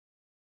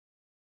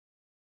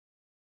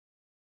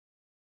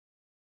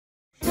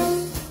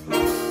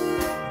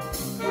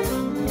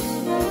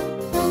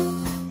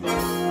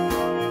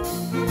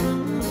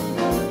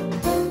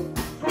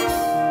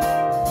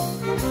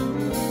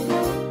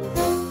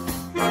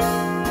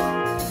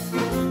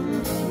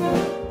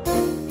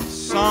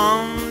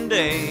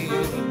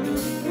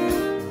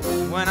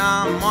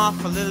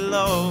awfully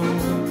low.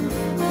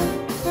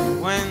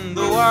 When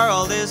the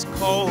world is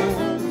cold,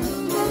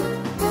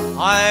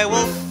 I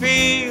will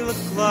feel a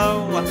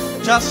glow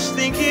just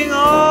thinking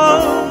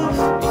of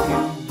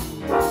you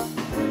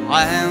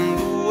and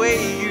the way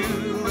you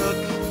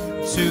look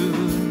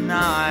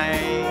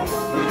tonight.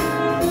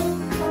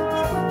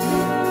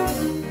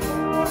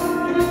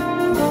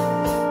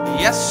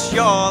 Yes,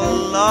 you're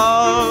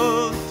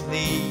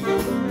lovely,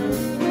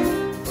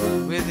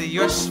 with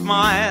your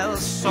smile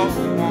so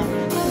warm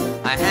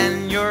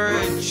and your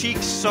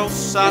cheeks so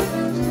soft.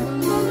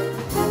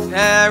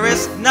 There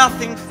is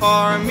nothing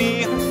for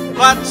me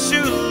but to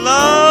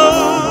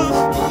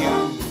love you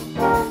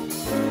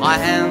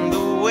and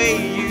the way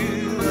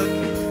you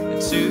look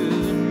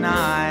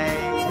tonight.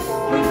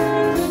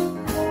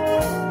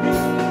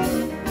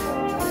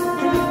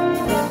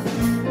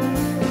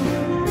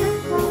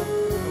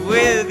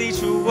 With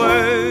each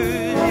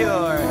word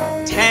your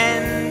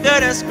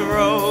tenderness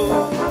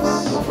grows,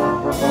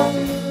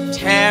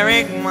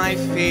 tearing my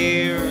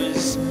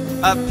fears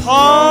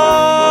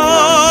apart.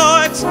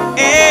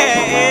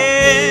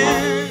 And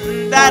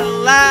that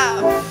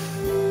laugh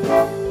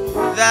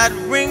that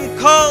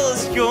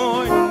wrinkles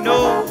your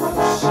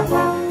nose,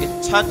 it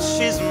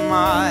touches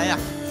my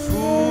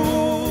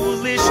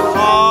foolish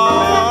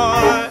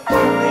heart.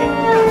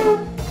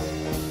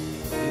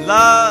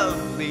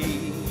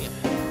 Lovely,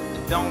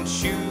 don't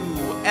you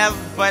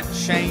ever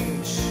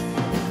change.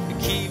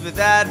 Keep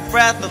that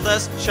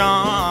breathless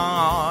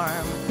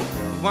charm.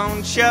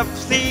 Won't you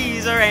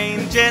please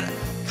arrange it?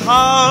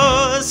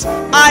 'Cause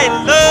I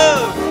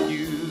love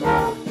you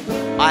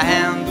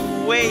and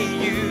the way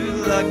you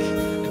look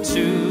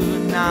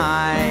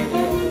tonight.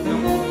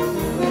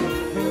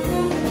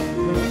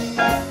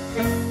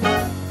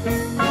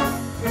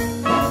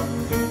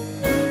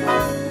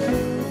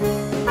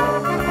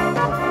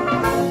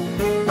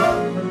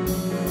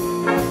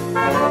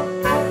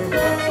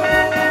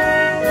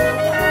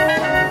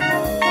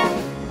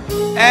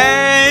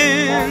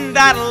 And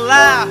that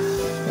laugh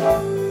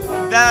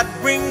that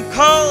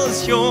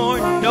wrinkles your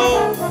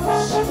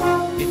nose,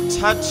 it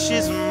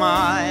touches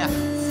my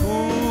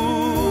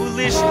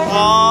foolish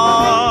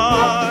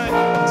heart.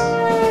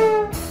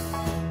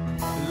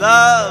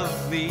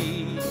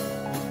 Lovely,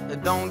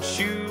 don't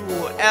you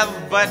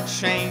ever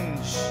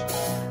change.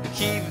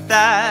 Keep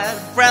that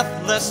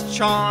breathless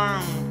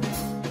charm.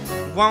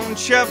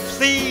 Won't you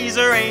please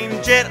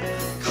arrange it?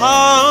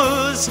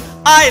 'Cause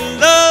I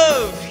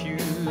love you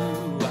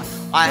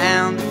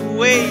and the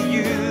way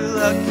you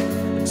look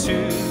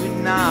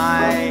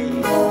tonight.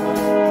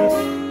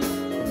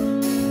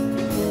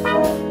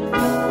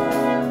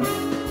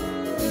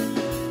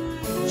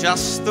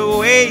 Just the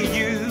way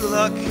you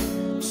look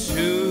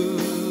tonight.